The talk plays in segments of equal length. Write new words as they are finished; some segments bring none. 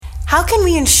How can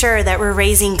we ensure that we're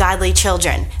raising godly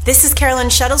children? This is Carolyn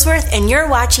Shuttlesworth, and you're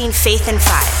watching Faith in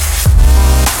 5.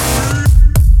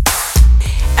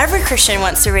 Every Christian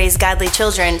wants to raise godly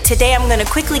children. Today I'm going to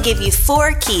quickly give you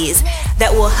 4 keys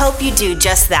that will help you do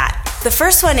just that. The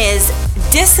first one is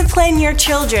discipline your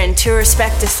children to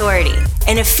respect authority.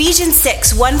 In Ephesians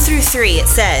 6, 1-3, it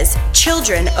says,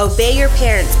 "Children, obey your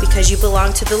parents because you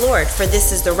belong to the Lord, for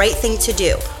this is the right thing to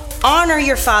do. Honor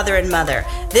your father and mother.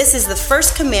 This is the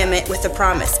first commandment with a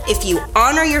promise. If you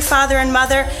honor your father and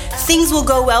mother, things will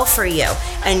go well for you,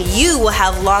 and you will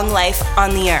have long life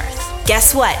on the earth."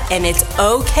 Guess what? And it's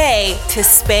okay to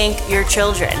spank your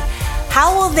children.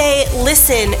 How will they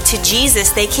listen to Jesus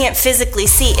they can't physically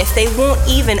see if they won't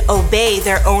even obey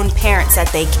their own parents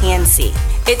that they can see?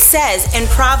 It says in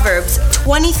Proverbs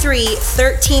 23,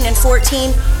 13 and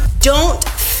 14, "Don't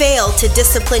fail to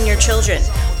discipline your children.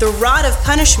 The rod of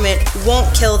punishment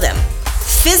won't kill them.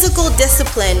 Physical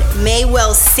discipline may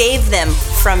well save them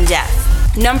from death."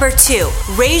 Number 2,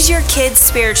 raise your kids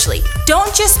spiritually.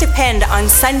 Don't just depend on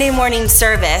Sunday morning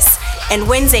service and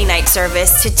Wednesday night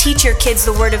service to teach your kids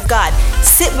the Word of God.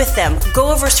 Sit with them,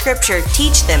 go over Scripture,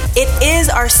 teach them. It is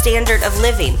our standard of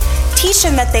living. Teach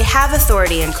them that they have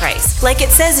authority in Christ. Like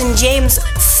it says in James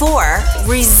 4,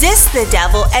 resist the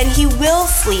devil and he will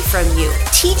flee from you.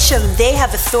 Teach them they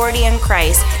have authority in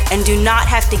Christ and do not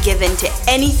have to give in to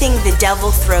anything the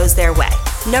devil throws their way.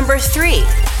 Number 3,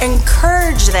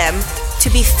 encourage them to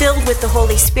be filled with the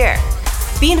Holy Spirit.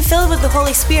 Being filled with the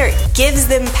Holy Spirit gives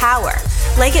them power.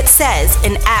 Like it says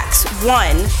in Acts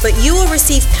 1, "But you will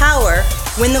receive power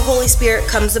when the Holy Spirit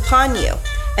comes upon you,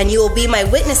 and you will be my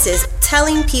witnesses,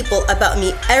 telling people about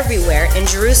me everywhere in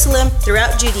Jerusalem,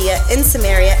 throughout Judea, in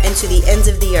Samaria, and to the ends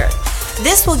of the earth."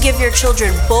 This will give your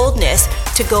children boldness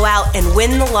to go out and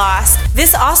win the lost.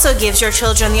 This also gives your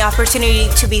children the opportunity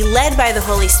to be led by the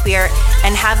Holy Spirit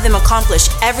and have them accomplish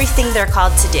everything they're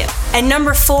called to do. And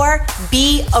number 4,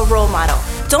 be a role model.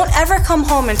 Don't ever come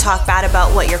home and talk bad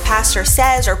about what your pastor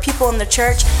says or people in the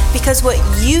church, because what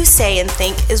you say and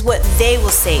think is what they will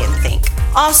say and think.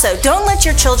 Also, don't let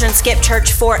your children skip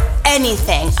church for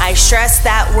anything. I stress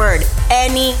that word,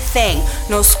 anything.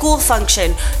 No school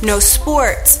function, no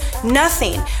sports,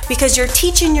 nothing. Because you're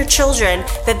teaching your children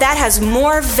that has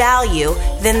more value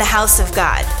than the house of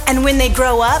God. And when they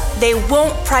grow up, they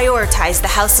won't prioritize the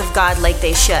house of God like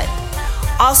they should.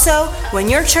 Also, when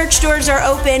your church doors are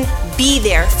open, be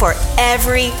there for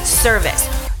every service.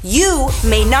 You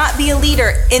may not be a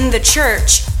leader in the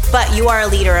church, but you are a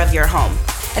leader of your home.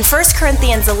 In 1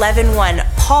 Corinthians 11:1,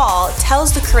 Paul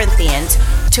tells the Corinthians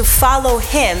to follow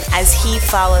him as he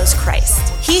follows Christ.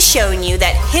 He's showing you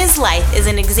that his life is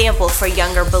an example for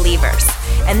younger believers,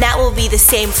 and that will be the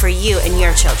same for you and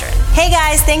your children. Hey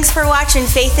guys, thanks for watching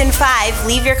Faith in 5.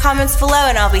 Leave your comments below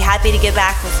and I'll be happy to get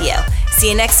back with you. See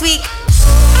you next week.